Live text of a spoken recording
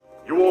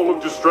You all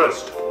look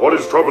distressed. What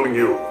is troubling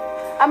you?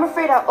 I'm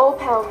afraid our old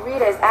pal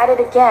Rita is at it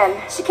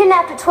again. She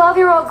kidnapped a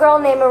 12-year-old girl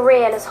named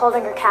Maria and is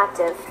holding her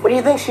captive. What do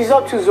you think she's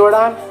up to,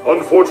 Zordon?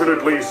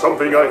 Unfortunately,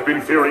 something I've been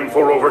fearing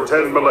for over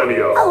 10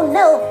 millennia. Oh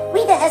no,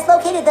 Rita has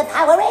located the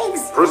power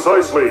eggs.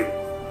 Precisely.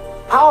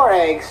 Power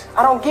eggs?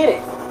 I don't get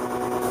it.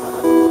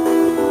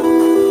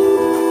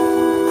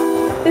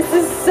 This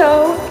is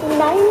so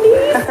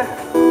 90s.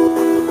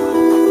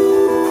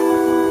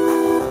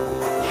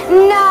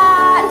 Not.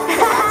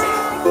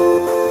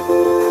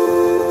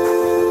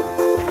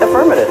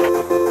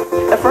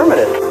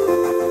 Affirmative.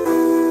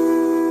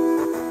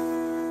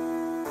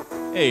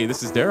 Hey,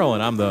 this is Daryl,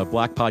 and I'm the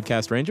Black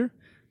Podcast Ranger.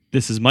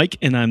 This is Mike,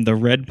 and I'm the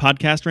Red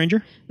Podcast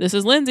Ranger. This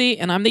is Lindsay,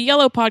 and I'm the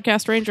Yellow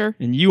Podcast Ranger.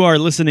 And you are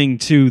listening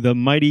to the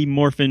Mighty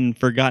Morphin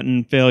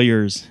Forgotten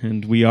Failures,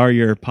 and we are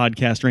your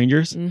Podcast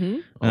Rangers.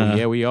 Mm-hmm.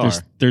 Yeah, we are.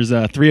 There's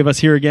three of us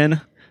here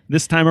again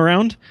this time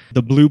around.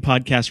 The Blue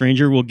Podcast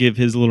Ranger will give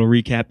his little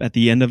recap at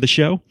the end of the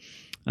show.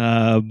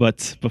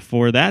 But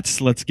before that,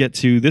 let's get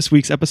to this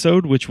week's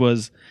episode, which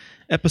was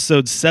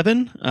episode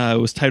 7. It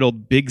was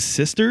titled Big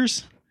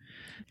Sisters.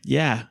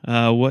 Yeah.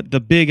 The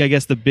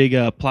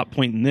big plot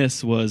point in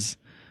this was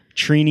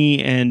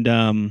Trini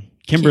and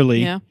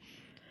Kimberly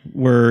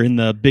were in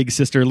the Big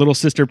Sister, Little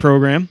Sister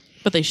program.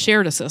 But they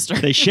shared a sister.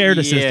 They shared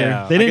a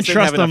sister. They didn't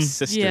trust them.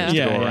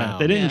 Yeah.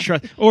 They didn't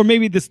trust, or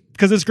maybe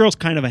because this girl's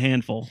kind of a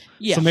handful.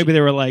 Yeah. So maybe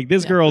they were like,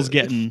 this girl's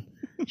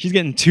she's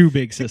getting 2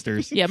 big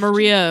sisters. Yeah,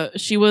 Maria,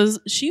 she was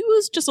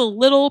just a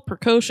little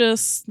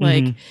precocious.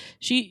 Like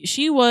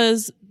she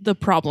was the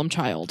problem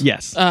child.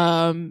 Yes.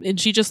 And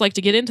she just liked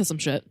to get into some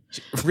shit.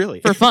 Really?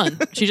 For fun.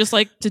 She just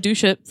liked to do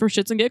shit for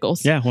shits and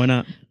giggles. Yeah, why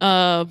not?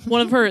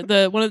 One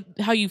of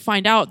how you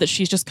find out that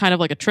she's just kind of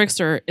like a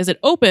trickster is it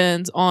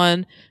opens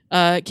on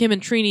Kim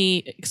and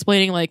Trini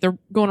explaining, like, they're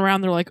going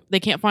around, they're like,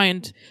 they can't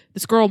find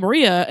this girl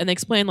Maria, and they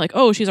explain, like,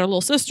 oh, she's our little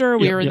sister,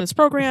 we were in this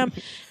program,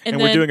 and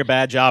we're doing a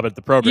bad job at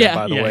the program,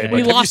 by the way.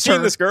 We Like, lost have you her.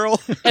 seen this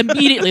girl?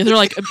 Immediately, they're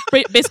like,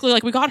 basically,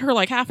 like, we got her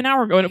like half an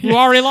hour ago, and we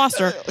already lost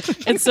her.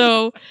 And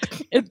so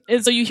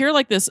you hear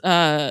like this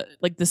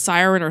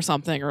siren or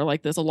something, or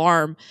like this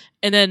alarm,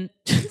 and then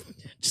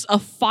just a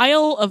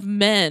file of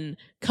men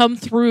come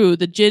through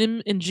the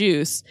gin and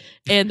juice,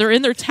 and they're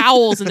in their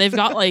towels, and they've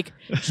got like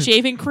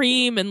shaving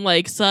cream and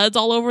like suds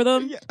all over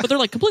them, but they're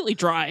like completely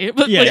dry.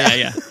 But,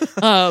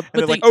 But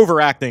they're like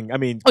overacting. I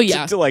mean,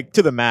 to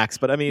the max.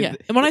 But I mean,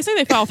 and when I say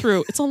they file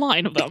through, it's a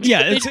line of them.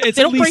 Yeah, they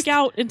don't break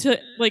out into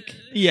like.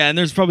 Yeah, and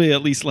there's probably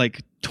at least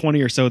like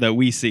 20 or so that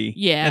we see.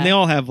 Yeah, and they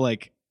all have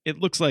like. It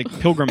looks like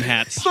pilgrim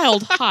hats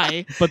piled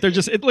high, but they're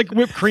just like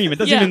whipped cream. It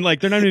doesn't even like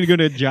they're not even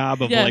doing a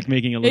job of like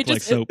making it look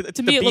like soap.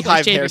 To me, it looked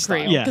like shaving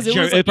cream. Yeah,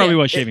 it probably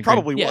was shaving cream. It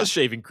probably was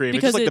shaving cream.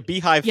 It's just like the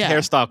beehive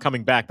hairstyle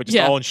coming back, but just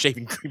all in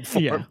shaving cream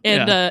form.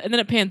 Yeah. And then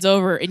it pans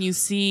over, and you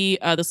see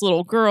this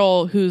little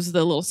girl who's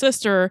the little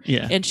sister,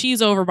 and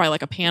she's over by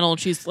like a panel, and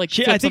she's like,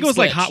 I think it was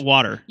like hot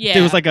water. Yeah,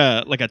 it was like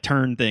a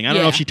turn thing. I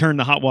don't know if she turned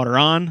the hot water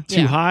on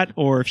too hot,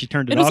 or if she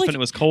turned it off and it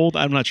was cold.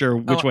 I'm not sure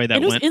which way that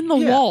went. It was in the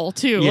wall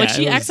too. Like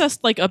she accessed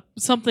like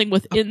something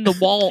within the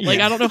wall. Like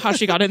I don't know how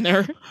she got in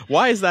there.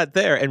 Why is that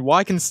there? And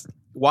why can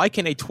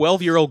a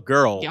 12-year-old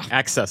girl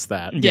access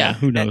that? Yeah,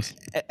 who knows?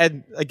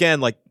 And again,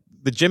 like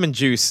the gym and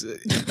juice,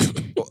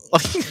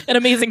 an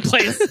amazing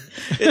place.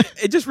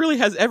 It just really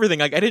has everything.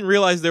 Like I didn't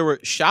realize there were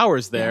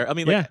showers there. I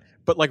mean, like,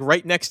 but like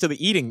right next to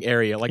the eating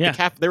area, like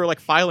they were like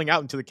filing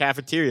out into the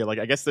cafeteria. Like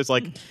I guess there's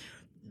like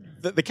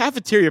the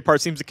cafeteria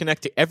part seems to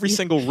connect to every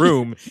single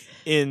room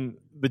in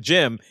the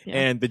gym,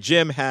 and the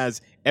gym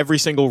has every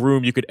single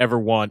room you could ever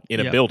want in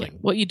a building.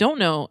 What you don't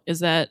know is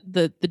that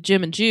the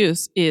gym and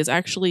juice is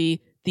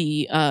actually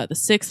the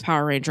 6th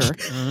Power Ranger,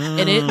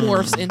 and it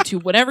morphs into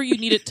whatever you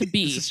need it to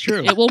be. This is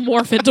true. It will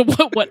morph into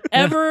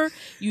whatever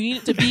you need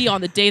it to be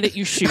on the day that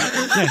you shoot.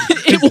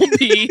 It will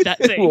be that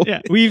thing.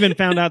 Yeah, we even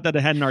found out that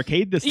it had an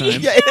arcade this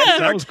time. Yeah,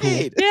 that was cool.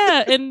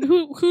 Yeah, and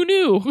who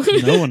knew?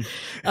 No one.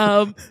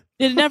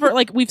 It never,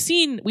 like, we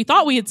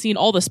thought we had seen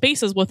all the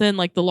spaces within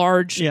like the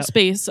large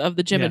space of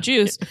the gym and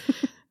juice.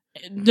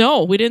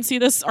 No, we didn't see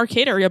this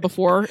arcade area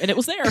before, and it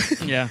was there.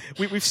 Yeah.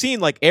 We've seen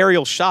like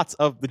aerial shots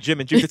of the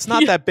gym and juice. It's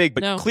not that big,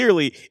 but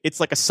clearly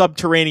it's like a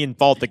subterranean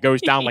vault that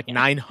goes down like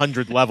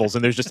 900 levels,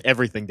 and there's just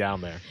everything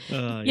down there.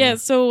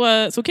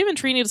 So Kim and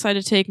Trini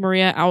decided to take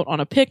Maria out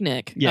on a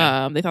picnic.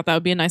 Yeah. They thought that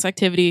would be a nice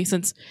activity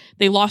since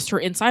they lost her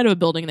inside of a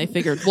building, and they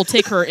figured we'll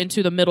take her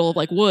into the middle of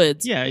like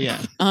woods. Yeah.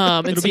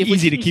 And It'll see be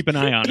easy to keep an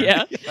eye on her.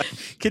 Yeah.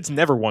 Kids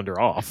never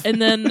wander off.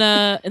 And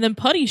then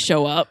putties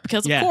show up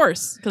because of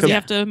course you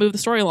have to move the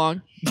story along.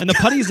 And the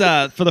putties,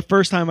 for the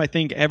first time I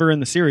think ever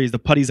in the series, the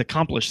putties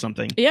accomplish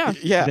something. Yeah.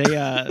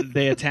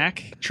 They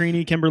attack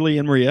Trini, Kimberly,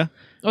 and Maria.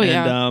 Oh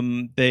yeah.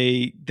 And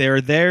they're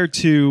there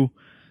to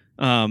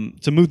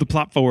move the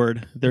plot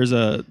forward. There's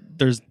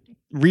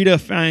Rita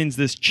finds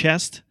this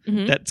chest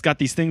that's got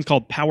these things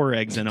called power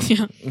eggs in them.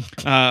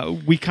 Yeah.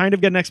 We kind of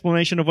get an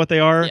explanation of what they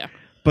are. Yeah.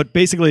 But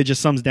basically, it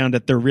just sums down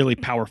that they're really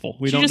powerful.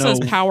 She just says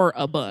power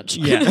a bunch.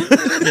 Yeah.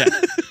 Yeah.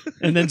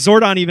 And then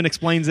Zordon even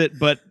explains it,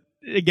 but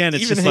again,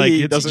 it's Even just like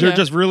he doesn't- you're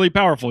just really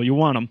powerful. You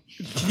want them.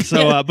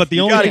 So, but the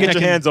You only got to thing get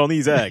that your hands on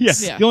these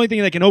eggs. the only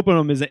thing that can open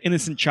them is an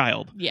innocent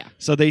child. Yeah.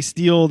 So they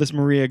steal this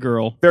Maria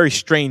girl. Very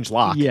strange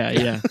lock.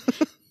 Yeah.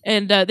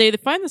 And they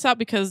find this out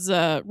because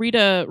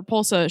Rita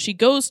Repulsa, she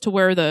goes to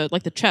where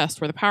the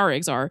chest where the power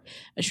eggs are,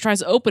 and she tries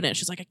to open it.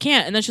 She's like, I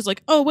can't. And then she's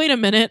like, oh, wait a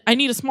minute, I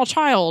need a small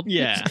child.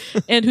 Yeah.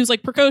 And who's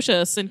like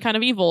precocious and kind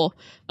of evil,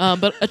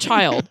 but a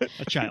child.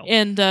 A child.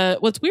 And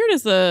what's weird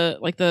is the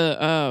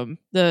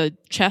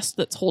chest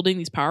that's holding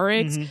these power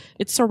eggs.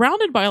 It's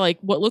surrounded by like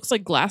what looks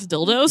like glass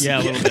dildos.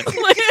 Yeah, a little bit.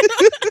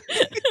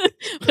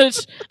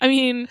 Which I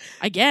mean,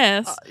 I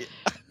guess.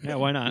 Yeah,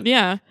 why not?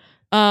 Yeah.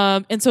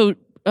 And so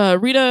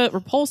Rita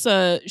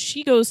Repulsa,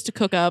 she goes to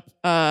cook up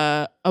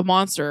a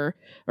monster,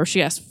 or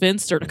she asks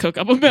Finster to cook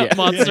up a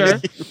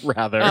monster.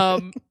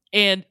 Rather.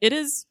 And it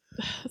is.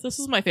 This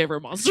is my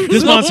favorite monster.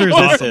 This monster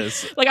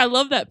is. Like, I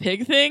love that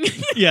pig thing.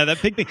 Yeah, that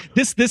pig thing.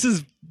 This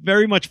is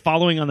very much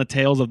following on the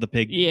tails of the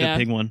pig. Yeah.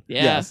 The pig one.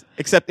 Yeah. Yes.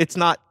 Except it's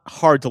not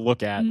hard to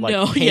look at, like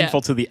No,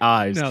 painful to the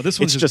eyes. No, this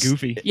one's It's just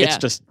goofy. It's Yeah.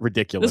 just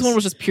ridiculous. This one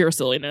was just pure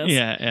silliness.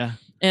 Yeah.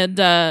 And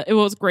what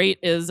was great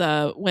is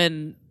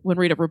when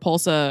Rita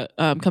Repulsa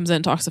comes in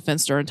and talks to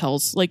Finster and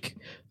tells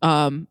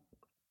him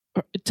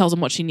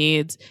what she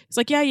needs. He's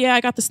like, yeah, I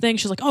got this thing.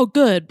 She's like, oh,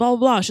 good, blah, blah,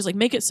 blah. She's like,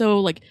 make it so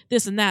like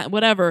this and that,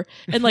 whatever.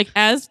 And like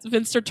as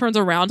Finster turns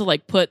around to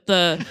like put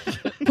the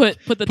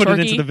turkey, it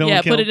into the villain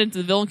put kiln. it into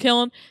the villain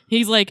kiln.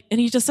 He's like, and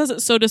he just says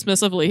it so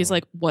dismissively. He's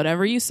like,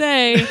 whatever you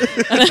say.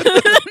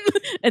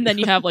 And then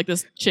you have like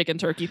this chicken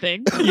turkey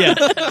thing. Yeah.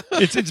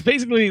 It's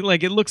basically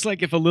like, it looks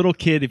like if you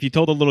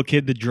told a little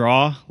kid to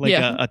draw like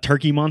a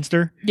turkey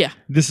monster, Yeah.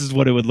 this is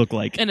what it would look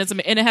like. And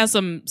it has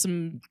some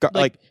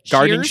like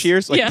gardening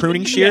shears, like Yeah.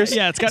 pruning shears.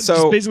 Yeah, it's got So-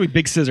 just basically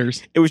big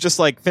scissors. It was just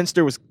like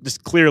Finster was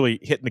just clearly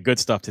hitting the good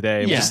stuff today.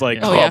 It was Yeah. just like,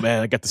 Yeah. Oh, oh yeah.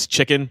 man, I got this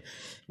chicken.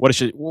 What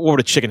would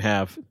a chicken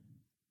have?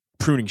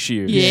 Pruning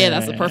shears. Yeah,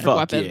 that's the perfect Fuck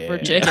weapon yeah. for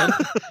chicken.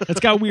 It's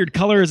got weird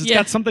colors. It's Yeah.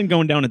 got something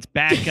going down its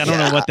back. I don't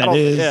know what that I don't-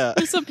 is. Yeah.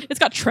 It's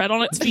got tread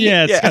on its feet.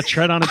 Yeah, it's Yeah. got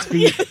tread on its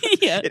feet.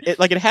 Yeah.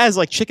 It has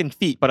like chicken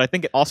feet, but I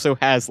think it also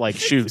has like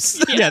shoes.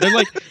 Yeah, they're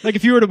like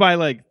if you were to buy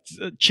like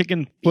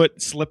chicken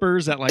foot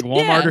slippers at like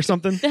Walmart Yeah. or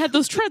something. They had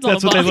those treads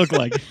That's on what the they bottom.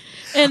 look like.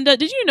 And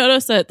did you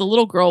notice that the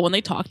little girl, when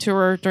they talked to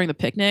her during the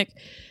picnic,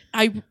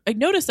 I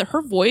noticed that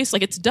her voice,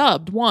 like it's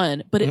dubbed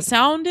one, but it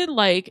sounded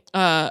like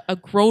a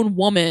grown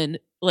woman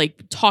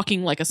like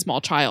talking like a small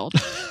child.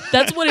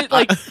 That's what it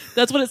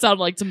sounded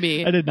like to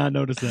me. I did not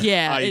notice that.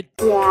 Yeah.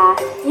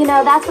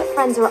 Yeah, that's what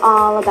friends are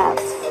all about.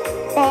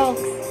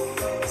 Thanks.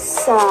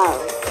 So,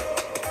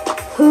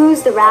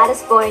 who's the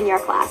raddest boy in your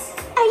class?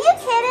 Are you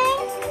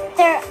kidding?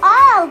 They're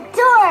all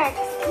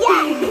dorks.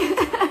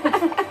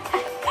 Yeah.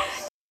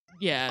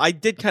 Yeah. I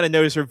did kind of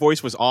notice her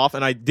voice was off,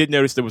 and I did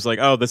notice it was like,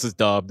 oh, this is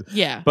dubbed.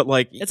 Yeah. But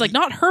like, It's like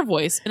not her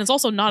voice, and it's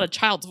also not a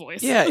child's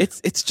voice. yeah,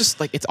 it's just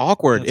like it's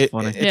awkward. That's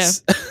funny.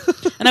 It's,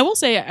 And I will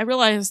say, I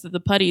realized that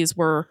the putties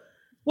were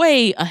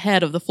way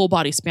ahead of the full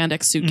body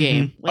spandex suit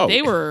game. Like Oh.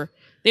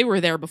 they were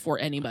there before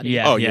anybody.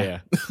 Yeah. oh yeah.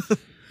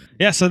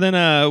 Yeah, so then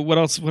what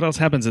else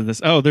happens in this?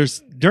 Oh,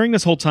 during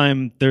this whole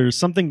time there's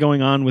something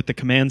going on with the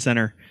command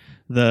center.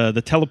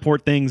 The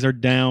teleport things are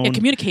down. Yeah,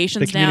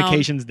 communication's down.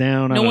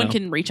 down. I No don't one know.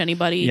 can reach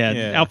anybody. Yeah,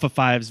 Yeah. Alpha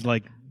 5's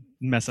like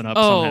messing up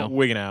Oh. somehow.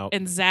 Wigging out.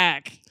 And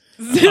Zach.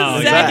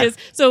 Zach. Zach is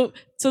so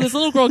this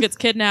little girl gets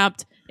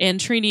kidnapped, and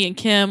Trini and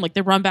Kim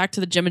they run back to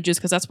the Gem and Juice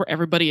because that's where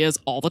everybody is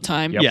all the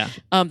time. Yeah.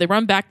 They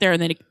run back there,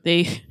 and then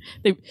they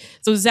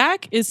so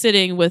Zach is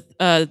sitting with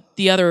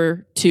the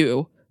other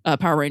two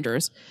Power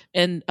Rangers,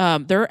 and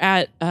they're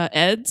at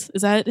Ed's.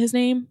 Is that his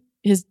name?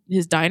 His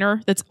diner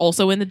that's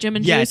also in the Gem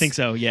and Juice. Yeah, I think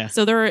so. Yeah.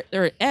 So they're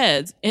at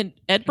Ed's, and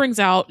Ed brings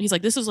out. He's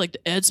like, "This is like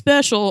the Ed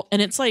special,"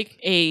 and it's like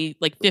a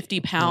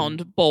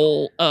 50-pound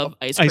bowl of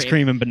ice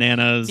cream. and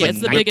bananas. Yeah, and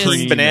it's the whipped biggest-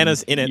 cream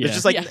bananas in it. Yeah. It's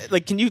just like Yeah.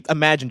 like can you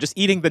imagine just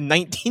eating the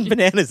 19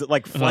 bananas that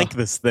like flank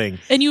this thing?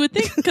 And you would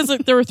think because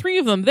there were three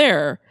of them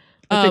there,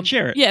 But they'd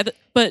share it. Yeah,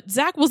 but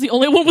Zach was the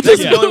only one with This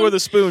the is the only spoon. with a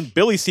spoon.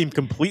 Billy seemed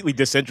completely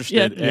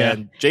disinterested, Yeah.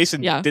 and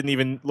Jason Yeah. didn't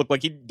even look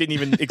like he didn't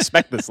even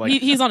expect this. Like,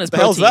 He's on his the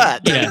hell's protein.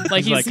 that? Yeah.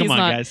 like He's like, come on,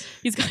 not, guys.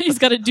 He's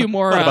got to do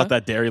more. What about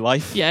that dairy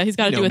life? Yeah, he's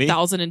got to You do know me.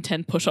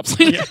 1,010 push-ups.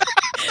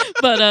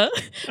 but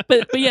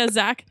yeah,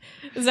 Zach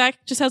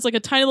just has like a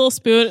tiny little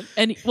spoon,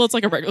 and it's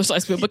like a regular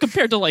size spoon, but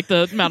compared to like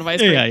the amount of ice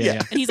cream,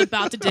 Yeah. and he's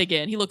about to dig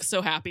in. He looks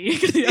so happy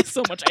because he has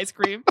so much ice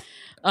cream.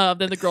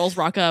 Then the girls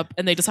rock up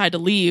and they decide to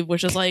leave,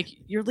 which is like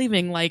you're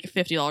leaving like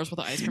 $50 worth of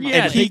ice cream.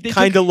 Yeah, And he they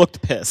kind of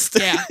looked pissed.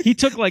 yeah, He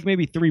took like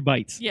maybe 3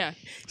 bites. yeah,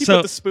 He So-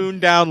 put the spoon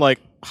down like,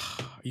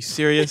 are you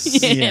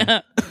serious?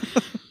 yeah.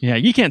 Yeah,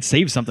 you can't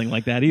save something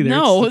like that either.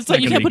 No, it's like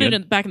not you gonna can't be put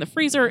good. it back in the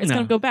freezer. It's No,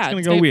 going to go bad. it's gonna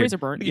It's go going to weird. freezer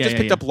burn. You Yeah, just yeah,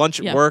 picked yeah. up lunch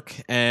at Yeah. work,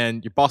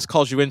 and your boss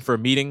calls you in for a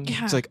meeting.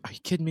 Yeah. It's like, are you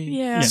kidding me?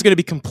 Yeah. This is going to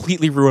be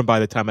completely ruined by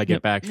the time I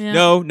get back. Yeah.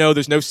 No,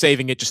 there's no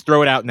saving it. Just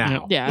throw it out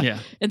now. Yeah. Yeah.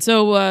 And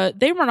so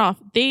they run off.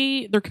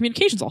 Their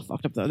communication's all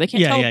fuched up though. They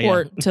can't Yeah, yeah,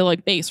 teleport to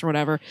like base or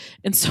whatever.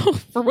 And so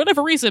for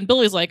whatever reason,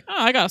 Billy's like, "Oh,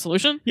 I got a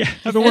solution." Yeah,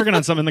 I've been working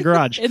on something in the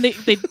garage. And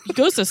he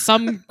goes to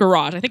some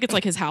garage. I think it's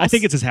like his house. I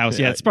think it's his house.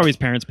 Yeah, it's probably his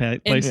parents'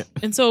 place.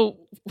 And so,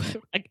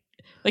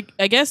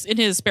 I guess in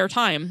his spare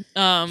time,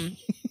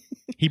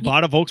 He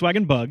bought a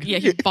Volkswagen Bug. yeah,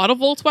 he bought a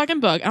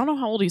Volkswagen Bug. I don't know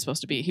how old he's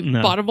supposed to be. He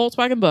No. bought a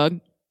Volkswagen Bug.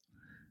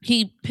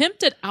 He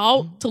pimped it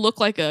out to look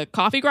like a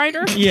coffee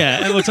grinder.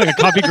 Yeah, it looks like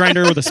a coffee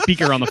grinder with a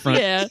speaker on the front.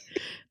 Yeah.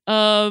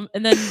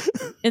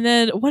 And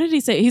then what did he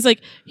say? He's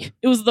like,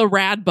 it was the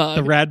Rad Bug.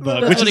 The Rad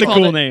Bug, That's which what is he a called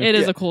cool it. name. It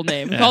is a cool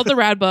name. He Yeah. called it the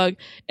Rad Bug,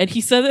 and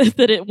he said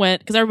that it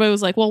went because everybody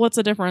was like, "Well, what's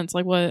the difference?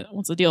 Like,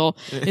 what's the deal?"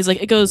 He's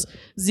like, "It goes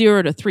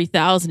 0 to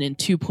 3,000 in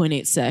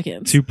 2.8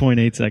 seconds."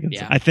 2.8 seconds.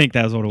 Yeah. I think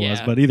that's what it was,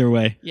 Yeah. but either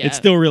way, Yeah. it's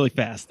still really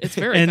fast. It's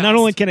very and not fast.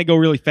 only can it go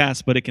really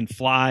fast, but it can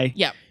fly.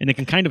 Yeah. And it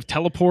can kind of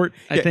teleport,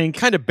 I Yeah, think.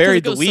 kind of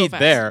buried the Because it goes so lead fast.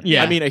 there.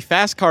 Yeah. I mean, a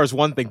fast car is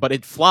one thing, but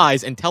it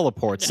flies and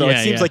teleports. So Yeah,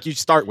 it seems yeah. like you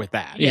start with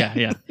that. Yeah,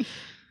 yeah.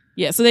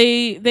 Yeah, so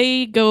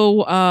they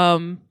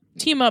go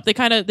team up. They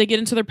get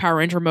into their Power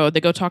Ranger mode. They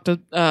go talk to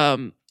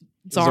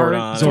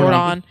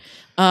Zordon.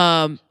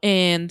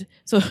 And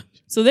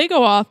so they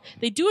go off.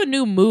 They do a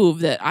new move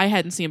that I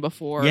hadn't seen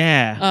before.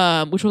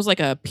 Yeah. Which was like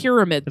a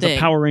pyramid It's thing.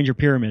 a Power Ranger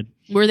pyramid.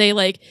 where they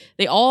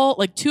all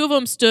two of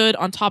them stood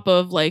on top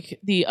of like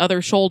the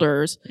other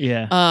shoulders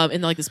Yeah.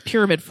 in like this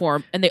pyramid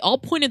form, and they all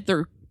pointed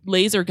their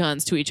laser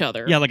guns to each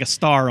other. Yeah, like a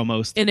star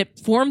almost. And it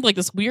formed like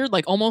this weird,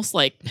 like almost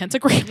like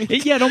pentagram.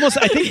 It almost,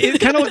 I think it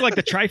kind of looked like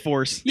the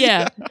Triforce.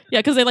 Yeah,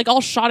 because they like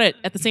all shot it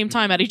at the same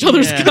time at each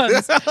other's Yeah.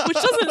 guns, which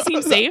doesn't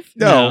seem safe.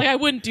 No. Like, I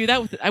wouldn't do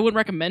that. I wouldn't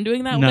recommend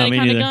doing that No, with any me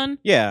kind neither. of gun.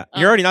 Yeah,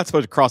 you're already not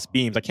supposed to cross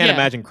beams. I can't Yeah.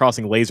 imagine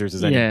crossing lasers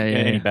is any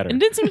Yeah. better. And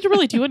it didn't seem to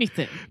really do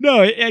anything.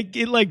 No,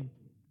 it like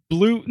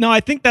blew. No,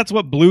 I think that's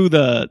what blew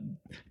the.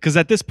 Because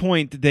at this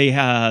point, they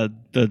had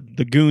the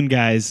goon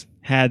guys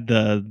had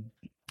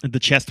the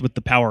chest with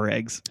the power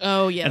eggs.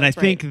 Oh yeah, and I that's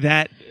think right.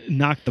 that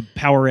knocked the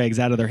power eggs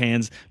out of their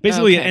hands.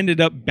 Basically, it Okay. ended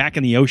up back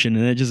in the ocean,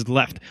 and it just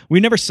left. We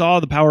never saw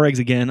the power eggs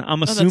again. I'm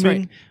that's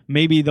assuming right.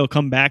 maybe they'll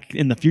come back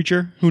in the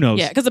future. Who knows?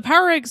 Yeah, because the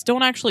power eggs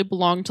don't actually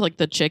belong to like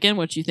the chicken,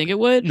 which you think it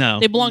would. No.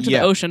 They belong to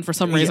Yeah. the ocean for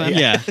some reason.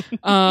 Yeah.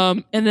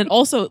 And then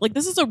also like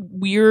this is a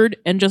weird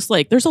and just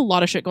like there's a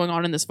lot of shit going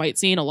on in this fight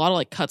scene, a lot of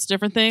like cuts,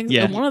 different things.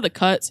 Yeah. And one of the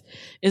cuts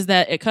is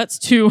that it cuts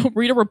to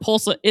Rita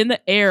Repulsa in the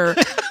air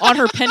on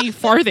her penny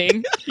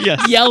farthing,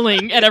 Yes.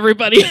 yelling at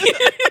everybody.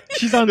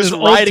 She's on Just this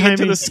riding into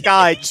old-timey- the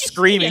sky, just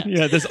screaming.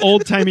 Yeah, this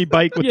old timey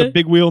bike with Yeah. the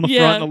big wheel in the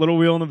Yeah. front and the little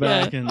wheel in the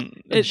back, Yeah.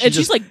 and And she she's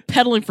just- like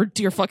pedaling for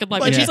dear fucking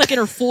life. And Yeah. she's like in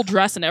her full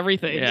dress and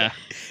everything. yeah,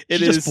 It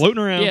she's is just floating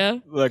around. Yeah.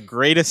 the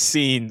greatest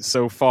scene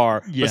so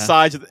far. Yeah.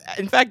 Besides,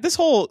 in fact, this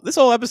whole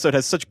episode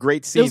has such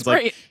great It scenes. was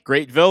great. Like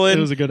great villain,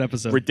 It was a good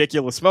episode.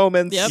 ridiculous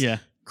moments, Yep. Yeah,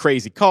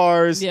 crazy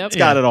cars. Yep. It's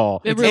got it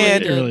all. It really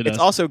and did. It really it's does.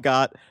 also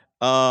got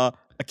a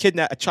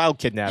child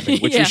kidnapping,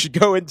 which Yeah. we should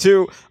go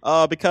into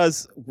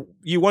because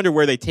you wonder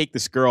where they take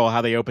this girl,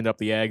 how they opened up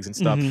the eggs and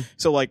stuff. Mhm.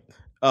 So like.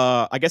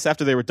 I guess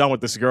after they were done with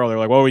this girl, they were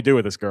like, "What do we do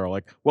with this girl?"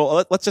 Like,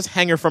 well, let's just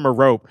hang her from a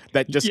rope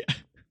that just Yeah.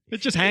 It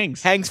just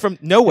hangs. hangs from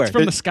nowhere. It's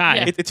from the There's- sky.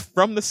 Yeah. It's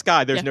from the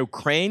sky. There's Yeah. no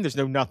crane. There's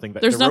no nothing.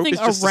 There's the rope nothing is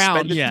just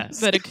around suspended. Yeah.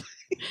 that it,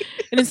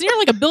 and it's near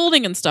like a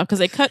building and stuff because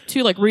they cut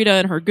to like Rita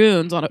and her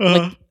goons on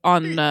like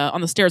on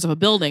the stairs of a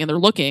building and they're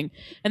looking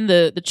and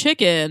the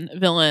chicken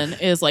villain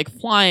is like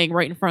flying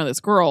right in front of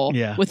this girl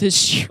Yeah. with his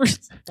shears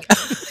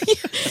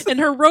and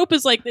her rope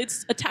is like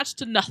it's attached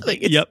to nothing.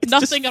 It's Yep. It's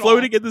nothing just at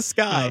floating all. in the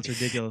sky. Oh, it's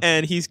ridiculous.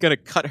 And he's gonna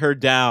cut her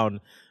down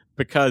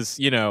because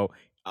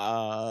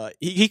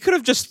he could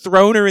have just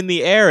thrown her in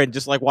the air and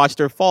just like watched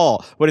her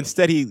fall, but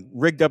instead he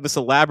rigged up this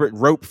elaborate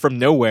rope from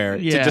nowhere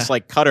to Yeah. just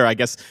like cut her, I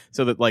guess,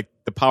 so that like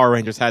the Power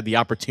Rangers had the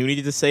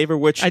opportunity to save her.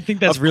 Which I think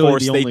that's of really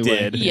course the they only way.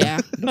 did. Yeah,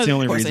 That's the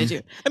only of course reason. they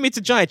do. I mean, it's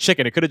a giant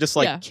chicken. It could have just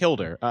like Yeah.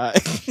 killed her.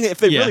 If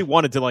they Yeah. really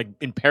wanted to like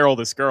imperil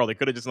this girl, they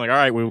could have just like, all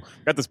right, we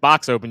got this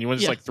box open. You want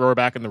to just Yeah. like throw her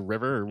back in the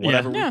river or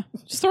whatever? Yeah,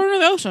 just throw her in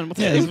the ocean. With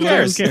Yeah, her. who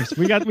cares?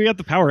 We got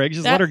the power eggs.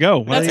 Just let her go.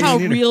 Why That's do you how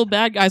need her? real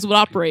bad guys would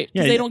operate.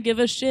 Yeah, Because they yeah. don't give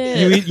a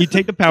shit. You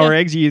take the power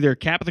eggs. You either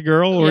cap the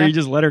girl or Yeah. you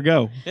just let her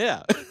go.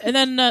 Yeah. And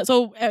then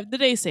the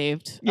day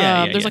saved.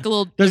 Yeah, There's yeah. like a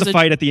little. There's a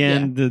fight at the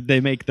end. They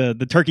make the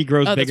turkey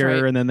grows Oh, that's bigger,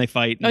 right. and then they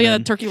fight. Oh and yeah,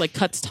 then- the turkey like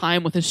cuts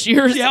time with his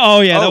shears. Yeah.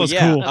 Oh yeah, that Oh, was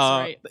yeah. cool.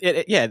 That's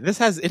right. This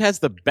has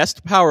the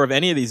best power of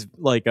any of these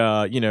like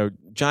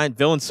giant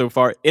villains so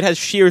far, it has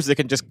shears that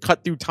can just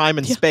cut through time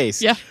and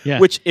space. Yeah.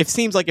 Which, if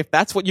seems like if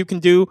that's what you can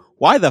do,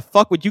 why the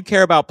fuck would you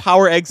care about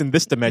power eggs in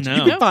this dimension?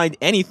 No. You can find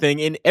anything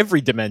in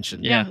every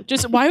dimension. Yeah.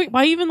 Just why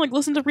even like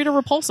listen to Rita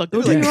Repulsa?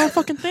 Go do your own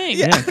fucking thing.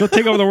 Yeah, go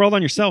take over the world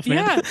on yourself,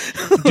 man.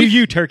 Yeah. Do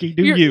you, turkey?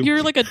 Do you?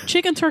 You're like a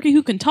chicken turkey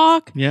who can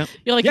talk. Yeah.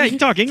 You're like, Yeah, you can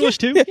talk English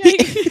too. Yeah,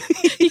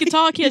 he can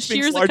talk. He has He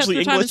speaks shears that cut largely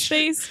through time and English.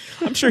 space.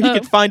 I'm sure he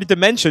could find a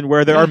dimension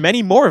where there are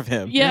many more of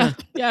him. Yeah,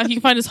 he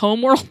can find his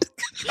home world.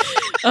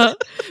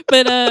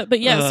 But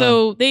yeah,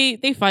 so they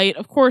fight.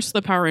 Of course,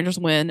 the Power Rangers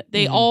win.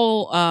 They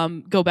all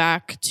go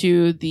back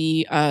to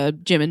the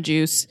Jim and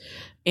Juice,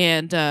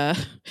 and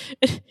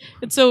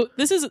so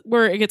this is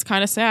where it gets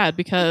kind of sad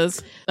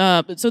because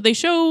so they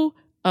show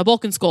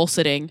Bulk and Skull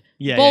sitting.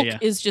 Yeah, Bulk yeah.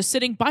 is just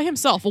sitting by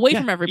himself, away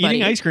from everybody,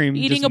 eating ice cream,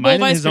 eating just a bowl of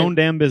minding ice his cream. own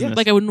damn business.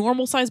 like a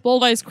normal sized bowl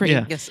of ice cream.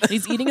 Yeah. Yes.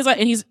 He's eating his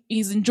and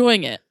he's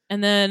enjoying it.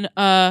 And then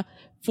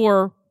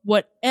for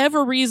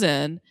whatever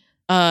reason,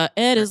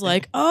 Ed is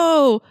like,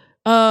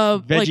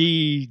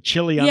 Veggie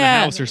chili on the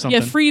house or something.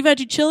 Yeah, free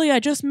veggie chili. I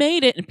just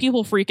made it, and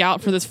people freak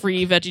out for this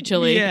free veggie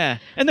chili. Yeah.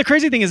 And the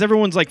crazy thing is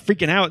everyone's like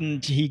freaking out,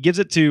 and he gives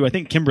it to, I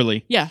think,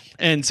 Kimberly. Yeah.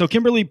 And so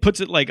Kimberly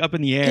puts it like up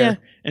in the air Yeah.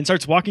 and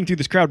starts walking through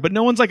this crowd, but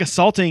no one's like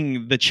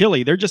assaulting the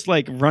chili. They're just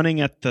like running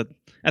at the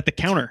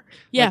counter.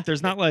 Yeah. Like,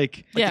 there's not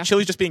like Yeah. The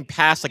chili's just being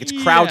passed like it's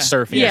crowd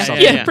surfing or Yeah,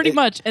 something. yeah, pretty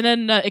much. And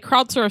then it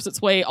crowd surfs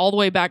its way all the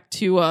way back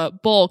to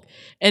Bulk,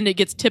 and it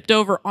gets tipped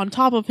over on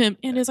top of him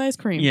and his ice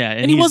cream. Yeah,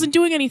 and he wasn't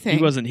doing anything.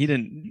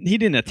 He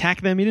didn't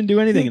attack them. He didn't do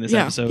anything in this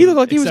Yeah. episode. He looked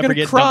like he was except for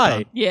going to get dumped cry.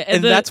 on. Yeah,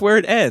 and that's where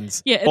it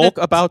ends. Yeah, and Bulk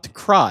about to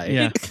cry.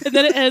 Yeah. And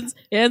then it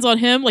ends on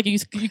him. Like you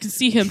can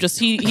see him just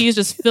he's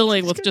just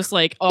filling with just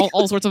like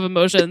all sorts of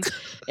emotions.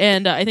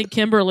 And I think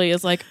Kimberly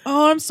is like,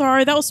 "Oh, I'm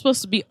sorry, that was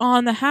supposed to be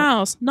on the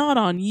house, not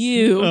on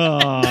you." Oh.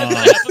 And the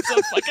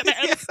episode fucking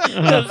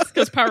ends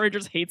because Power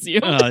Rangers hates you.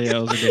 Oh yeah,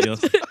 it was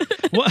ridiculous.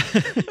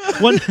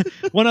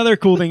 One other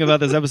cool thing about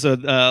this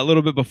episode, a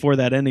little bit before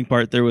that ending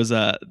part, there was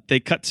they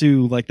cut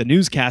to like the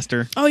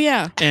newscaster. Oh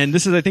yeah. And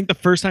this is, I think, the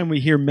first time we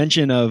hear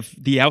mention of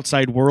the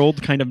outside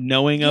world kind of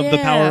knowing of the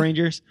Yeah. Power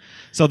Rangers.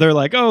 So they're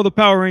like, oh, the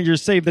Power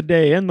Rangers saved the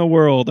day and the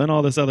world and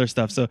all this other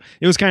stuff. So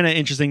it was kind of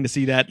interesting to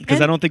see that because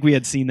I And- don't think we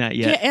had seen that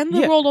yet. Yeah, and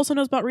the world also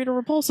knows about Rita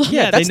Repulsa.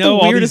 Yeah, That's they know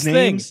the all weirdest these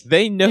thing. names.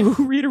 They know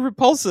who Rita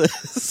Repulsa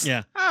is.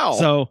 Yeah. How?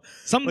 So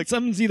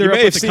something's you either up may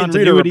have with the seen Rita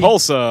continuity.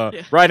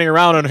 Repulsa riding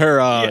around on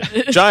her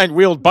giant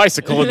wheeled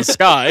bicycle in the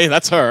sky.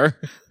 That's her.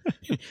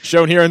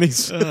 Shown here in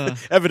these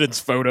evidence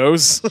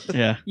photos.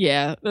 Yeah.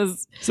 Yeah.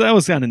 So that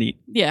was kind of neat.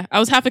 Yeah, I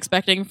was half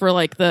expecting for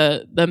like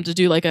them to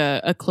do like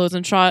a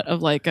close-in shot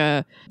of like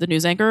the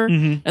news anchor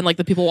and like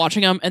the people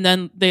watching him, and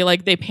then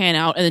they pan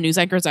out and the news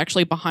anchor is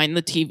actually behind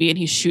the TV and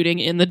he's shooting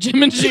in the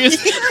Jim and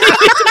Juice.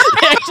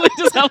 They actually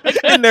just have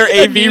like In their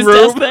a AV news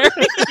room. desk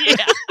there. Yeah,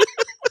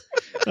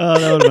 Oh,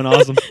 that would have been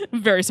awesome.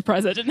 I'm very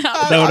surprised that didn't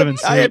happen. That would have been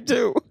I am sweet.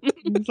 too.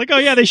 It's like, oh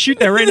yeah, they shoot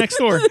that right next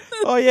door.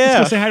 Oh Let's yeah.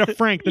 go say hi to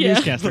Frank, the Yeah.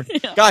 newscaster.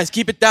 Guys,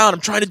 keep it down.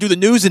 I'm trying to do the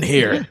news in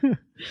here.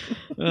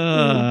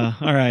 All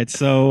right,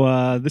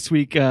 so this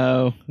week,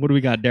 what do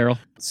we got, Daryl?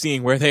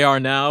 Seeing where they are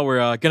now,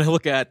 we're going to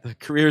look at the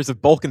careers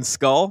of Bulk and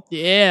Skull.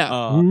 Yeah.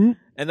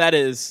 And that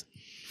is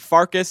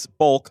Farkas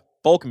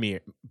Bulkmeyer.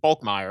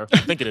 I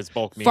think it is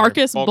Bulkmeyer.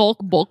 Farkas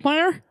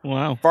Bulkmeyer?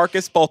 Wow.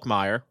 Farkas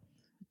Bulkmeyer.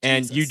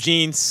 And Jesus.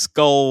 Eugene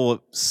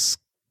Skulovich?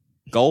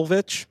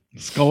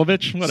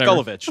 Skolovich? Whatever.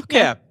 Skulovich.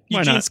 Yeah. Why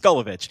Eugene not?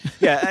 Skulovich.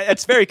 Yeah,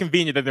 it's very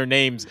convenient that their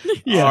names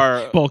Yeah,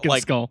 are Bulk and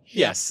like, Skull.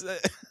 Yes.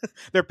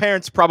 Their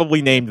parents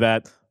probably named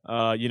that, in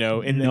Knowing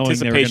they were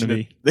anticipation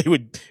gonna that they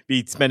would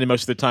be spending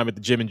most of their time at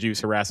the Jim and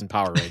Juice harassing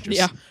Power Rangers.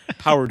 Yeah.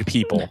 Powered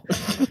people.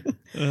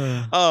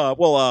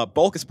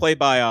 Bulk is played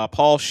by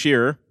Paul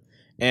Scheer.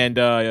 And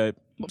Paul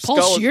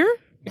Skull- Scheer?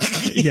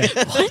 Yeah.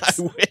 What?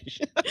 I wish.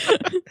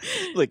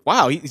 Like,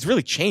 wow, he's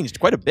really changed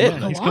quite a bit.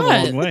 Yeah, he's A come a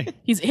lot. long way.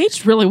 He's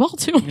aged really well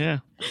too. Yeah.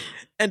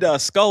 And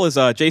Skull is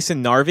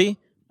Jason Narvi.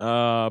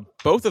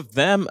 Both of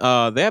them,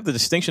 they have the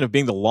distinction of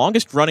being the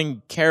longest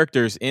running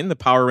characters in the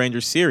Power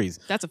Rangers series.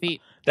 That's a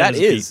feat. That is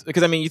a is,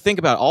 because I mean, you think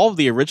about all of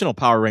the original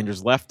Power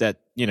Rangers left at,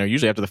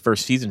 usually after the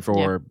first season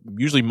for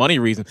usually money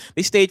reasons.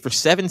 They stayed for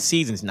 7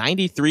 seasons,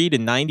 93 to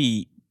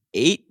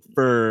 98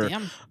 for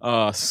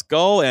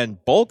Skull,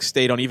 and Bulk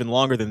stayed on even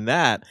longer than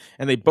that.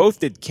 And they both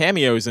did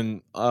cameos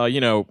in,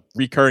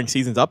 recurring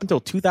seasons up until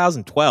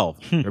 2012.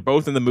 They're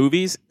both in the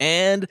movies,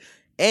 and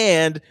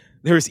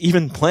there's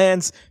even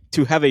plans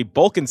to have a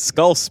Bulk and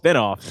Skull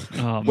spinoff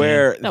Oh,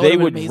 where That they would've been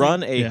would amazing.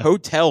 run a Yeah.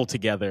 hotel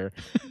together.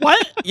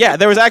 What? Yeah,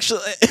 there was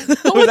actually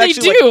What would they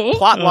do?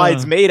 plot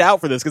lines made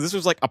out for this because this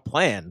was like a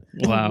plan.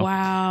 Wow.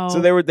 Wow. So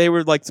they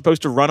were like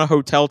supposed to run a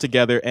hotel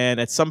together, and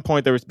at some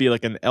point there was to be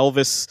like an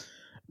Elvis,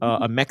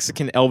 a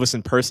Mexican Elvis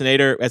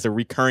impersonator as a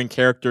recurring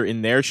character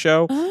in their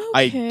show.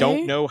 I Okay.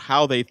 don't know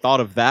how they thought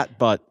of that,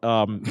 but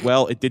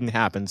well, it didn't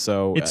happen.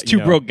 So It's two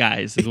broke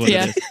guys, is what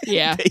Yeah. it is.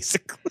 Yeah.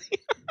 basically.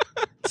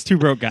 It's two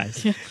broke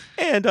guys.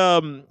 And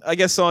I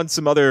guess on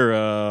some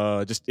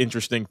other just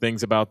interesting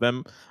things about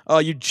them,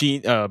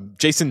 Jason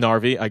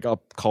Narvi,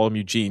 I'll call him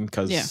Eugene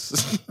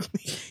because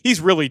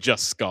he's really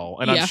just Skull,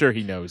 and I'm sure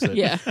he knows it.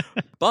 Yeah.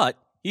 But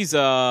he's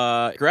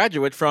a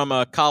graduate from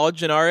a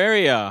college in our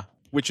area,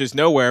 which is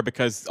nowhere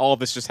because all of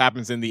this just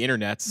happens in the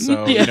internet.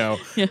 So,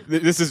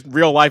 this is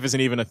real life isn't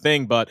even a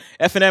thing, but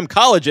F&M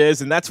College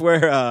is, and that's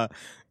where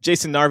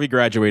Jason Narvi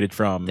graduated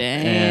from.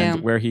 Damn.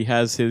 And where he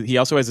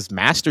also has his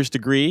master's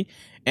degree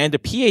and a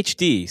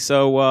PhD.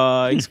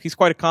 So he's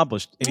quite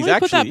accomplished. And he's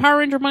put that Power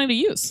Ranger money to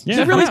use. Yeah,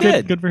 he really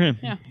did. Good for him.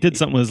 Yeah. Did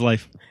something with his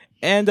life.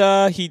 And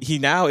he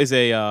now is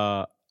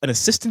an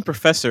assistant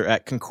professor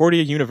at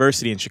Concordia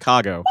University in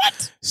Chicago.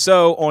 What?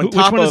 So on Which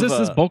top one of is this?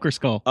 This is Bulk or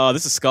Skull?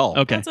 This is Skull.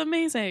 Okay. That's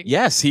amazing.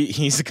 Yes,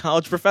 he's a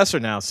college professor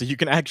now, so you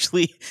can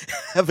actually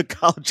have a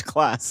college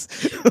class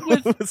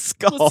with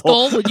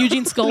Skull. With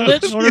Eugene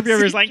Skullwitch. I wonder if he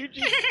ever is like,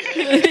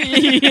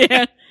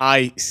 Yeah.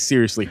 I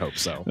seriously hope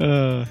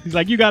so. he's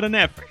like, you got an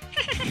F.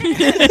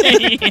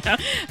 Yeah.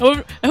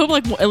 I hope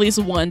like at least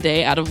one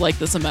day out of like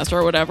the semester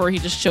or whatever, he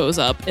just shows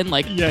up in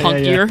like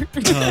punk gear. Oh,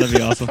 that'd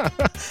be awesome.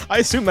 I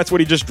assume that's what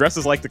he just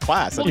dresses like the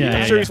class.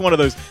 I'm sure he's one of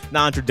those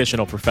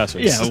non-traditional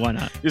professors. Yeah, why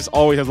not? Just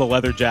always has a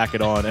leather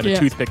jacket on and a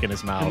toothpick in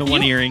his mouth. And the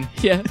one earring.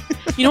 Yeah.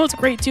 You know what's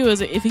great too is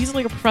if he's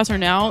like a professor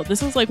now,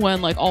 this is like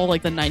when like all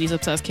like the 90s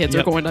obsessed kids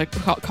are going to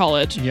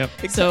college. Yep.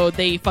 So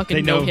they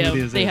fucking know him.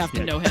 Who They have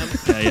to know him.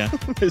 Yeah.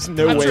 There's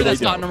no way I'm sure that's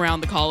they gotten don't.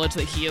 around the college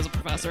that he is a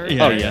professor.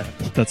 Yeah, Oh, yeah.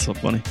 That's so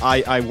funny.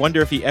 I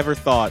wonder if he ever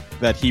thought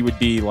that he would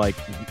be like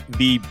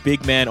the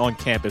big man on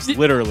campus,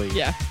 literally,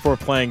 for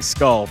playing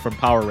Skull from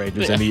Power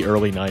Rangers in the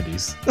early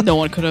 90s. No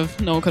one could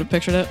have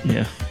pictured it.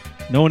 Yeah.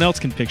 No one else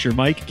can picture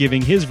Mike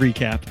giving his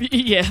recap.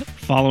 Yeah.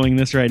 Following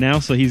this right now,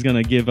 so he's going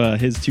to give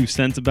his 2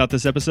 cents about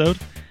this episode,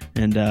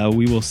 and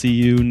we will see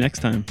you next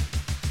time.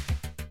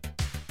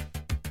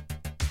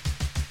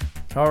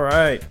 All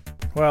right.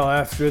 Well,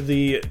 after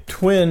the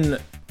twin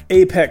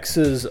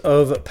apexes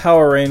of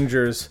Power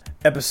Rangers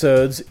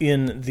episodes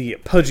in the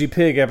Pudgy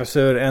Pig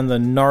episode and the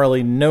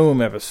Gnarly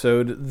Gnome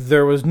episode,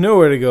 there was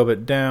nowhere to go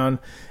but down,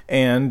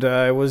 and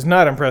I was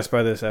not impressed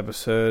by this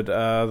episode.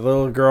 The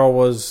little girl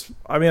was...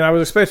 I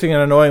was expecting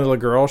an annoying little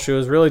girl. She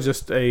was really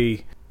just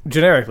a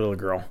generic little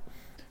girl.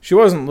 She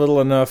wasn't little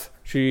enough.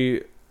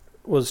 She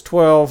was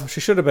 12.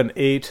 She should have been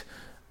 8.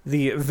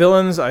 The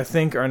villains, I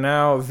think, are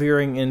now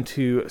veering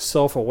into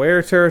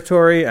self-aware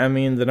territory.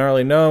 The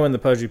Gnarly Gnome and the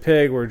Pudgy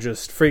Pig were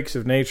just freaks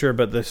of nature,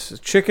 but this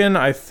chicken,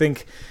 I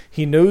think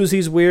he knows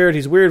he's weird.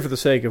 He's weird for the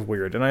sake of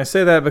weird. And I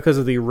say that because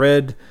of the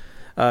red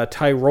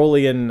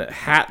Tyrolean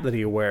hat that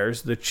he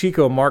wears, the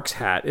Chico Marx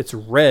hat. It's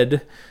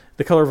red,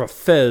 the color of a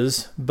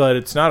fez, but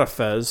it's not a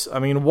fez.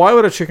 Why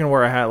would a chicken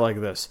wear a hat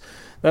like this?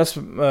 That's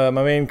my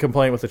main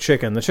complaint with the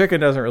chicken. The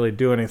chicken doesn't really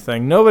do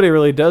anything. Nobody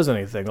really does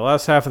anything. The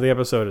last half of the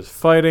episode is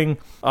fighting.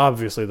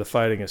 Obviously, the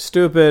fighting is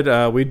stupid.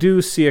 We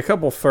do see a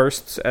couple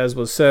firsts, as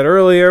was said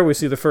earlier. We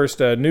see the first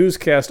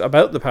newscast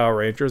about the Power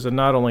Rangers, and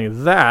not only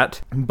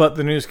that, but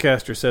the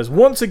newscaster says,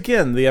 once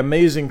again, the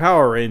amazing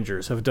Power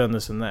Rangers have done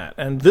this and that.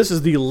 And this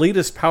is the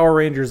latest Power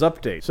Rangers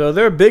update. So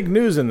they're big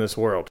news in this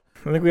world.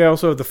 I think we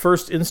also have the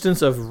first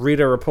instance of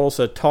Rita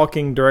Repulsa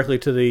talking directly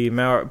to the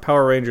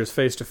Power Rangers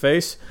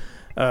face-to-face.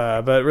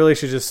 But really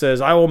she just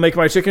says, I will make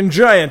my chicken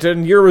giant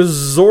and your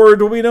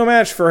Zord will be no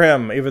match for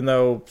him, even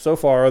though so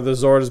far the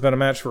Zord has been a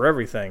match for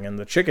everything, and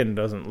the chicken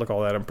doesn't look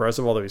all that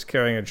impressive, although he's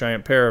carrying a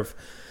giant pair of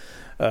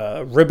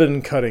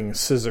ribbon-cutting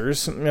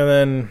scissors. And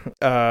then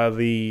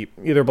the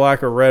either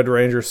black or red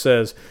ranger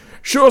says,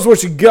 show us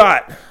what you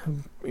got!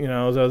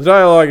 The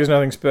dialogue is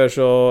nothing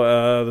special,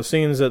 the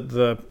scenes at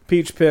the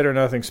Peach Pit are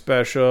nothing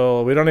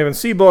special, we don't even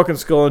see Bulk and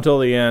Skull until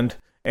the end,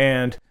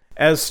 and...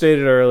 as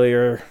stated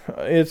earlier,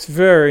 it's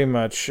very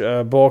much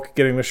Bulk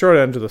getting the short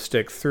end of the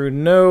stick through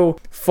no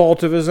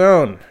fault of his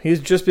own.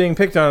 He's just being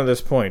picked on at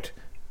this point.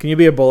 Can you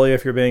be a bully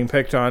if you're being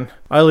picked on?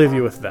 I leave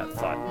you with that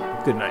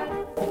thought. Good night.